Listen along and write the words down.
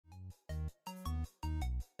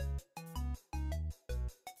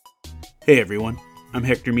Hey everyone, I'm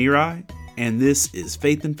Hector Mirai, and this is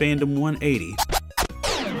Faith and Fandom 180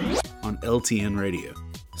 on LTN Radio.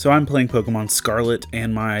 So I'm playing Pokemon Scarlet,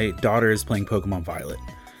 and my daughter is playing Pokemon Violet.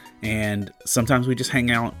 And sometimes we just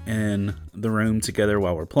hang out in the room together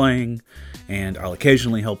while we're playing, and I'll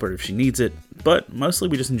occasionally help her if she needs it, but mostly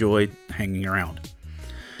we just enjoy hanging around.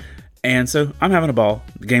 And so I'm having a ball.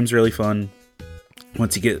 The game's really fun.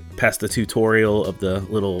 Once you get past the tutorial of the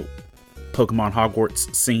little Pokemon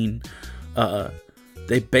Hogwarts scene,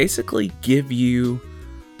 they basically give you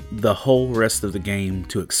the whole rest of the game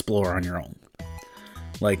to explore on your own.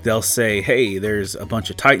 Like, they'll say, hey, there's a bunch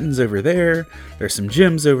of Titans over there, there's some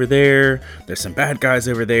gyms over there, there's some bad guys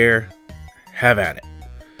over there, have at it.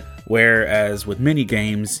 Whereas with mini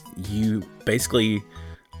games, you basically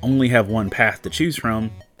only have one path to choose from.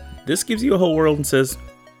 This gives you a whole world and says,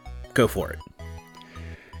 go for it.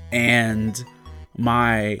 And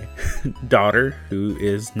my daughter, who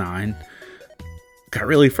is 9, got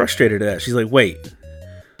really frustrated at that. She's like, wait,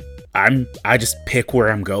 I just pick where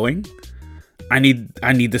I'm going? I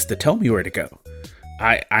need this to tell me where to go.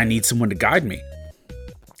 I need someone to guide me.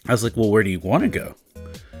 I was like, well, where do you want to go?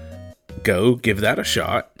 Go, give that a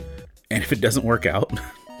shot. And if it doesn't work out,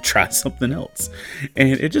 try something else. And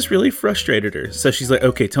it just really frustrated her. So she's like,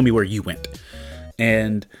 okay, tell me where you went.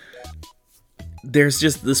 And there's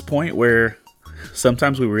just this point where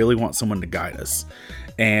sometimes we really want someone to guide us.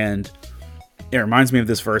 And it reminds me of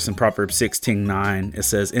this verse in Proverbs 16:9. It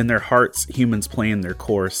says, in their hearts, humans plan their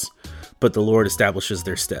course, but the Lord establishes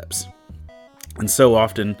their steps. And so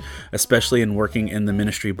often, especially in working in the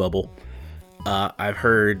ministry bubble, I've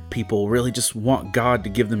heard people really just want God to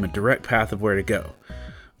give them a direct path of where to go.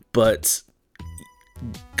 But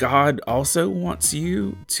God also wants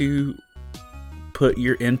you to put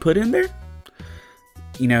your input in there.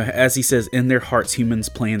 You know, as he says, in their hearts, humans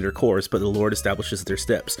plan their course, but the Lord establishes their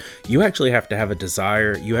steps. You actually have to have a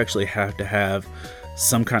desire. You actually have to have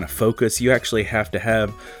some kind of focus. You actually have to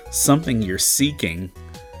have something you're seeking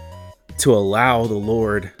to allow the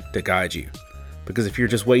Lord to guide you. Because if you're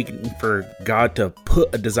just waiting for God to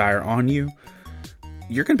put a desire on you,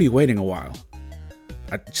 you're going to be waiting a while.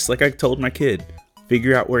 Just like I told my kid,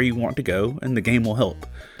 figure out where you want to go and the game will help.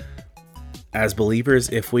 As believers,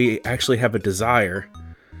 if we actually have a desire,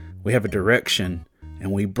 we have a direction,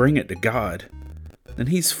 and we bring it to God, then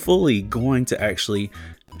he's fully going to actually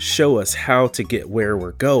show us how to get where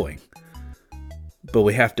we're going. But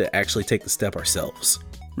we have to actually take the step ourselves.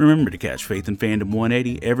 Remember to catch Faith and Fandom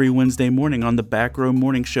 180 every Wednesday morning on the Back Row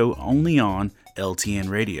Morning Show, only on LTN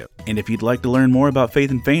Radio. And if you'd like to learn more about Faith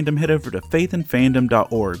and Fandom, head over to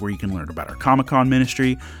faithandfandom.org, where you can learn about our Comic-Con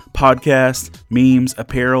ministry, podcast, memes,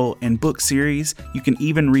 apparel, and book series. You can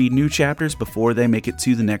even read new chapters before they make it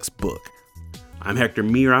to the next book. I'm Hector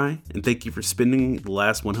Mirai, and thank you for spending the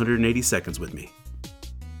last 180 seconds with me.